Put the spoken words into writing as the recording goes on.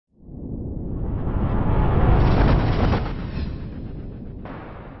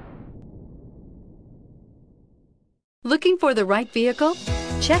Looking for the right vehicle?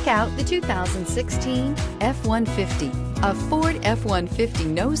 Check out the 2016 F-150. A Ford F-150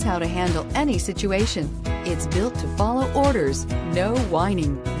 knows how to handle any situation. It's built to follow orders, no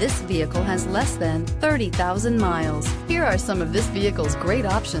whining. This vehicle has less than 30,000 miles. Here are some of this vehicle's great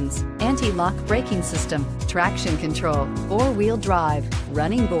options: anti-lock braking system, traction control, four-wheel drive,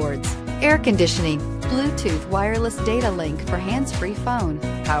 running boards, air conditioning, Bluetooth wireless data link for hands-free phone,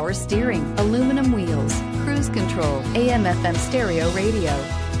 power steering, aluminum wheels, cruise control, AM/FM stereo radio.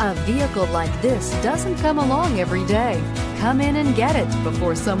 A vehicle like this doesn't come along every day. Come in and get it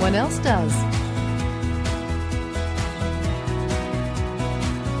before someone else does.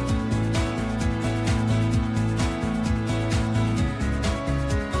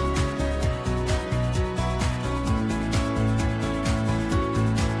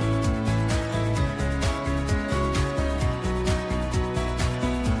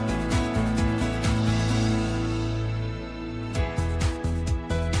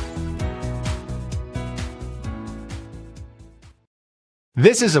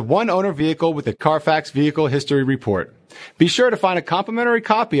 This is a one-owner vehicle with a CARFAX Vehicle History Report. Be sure to find a complimentary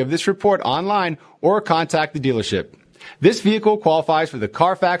copy of this report online or contact the dealership. This vehicle qualifies for the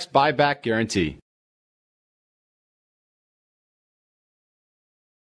CARFAX Buyback Guarantee.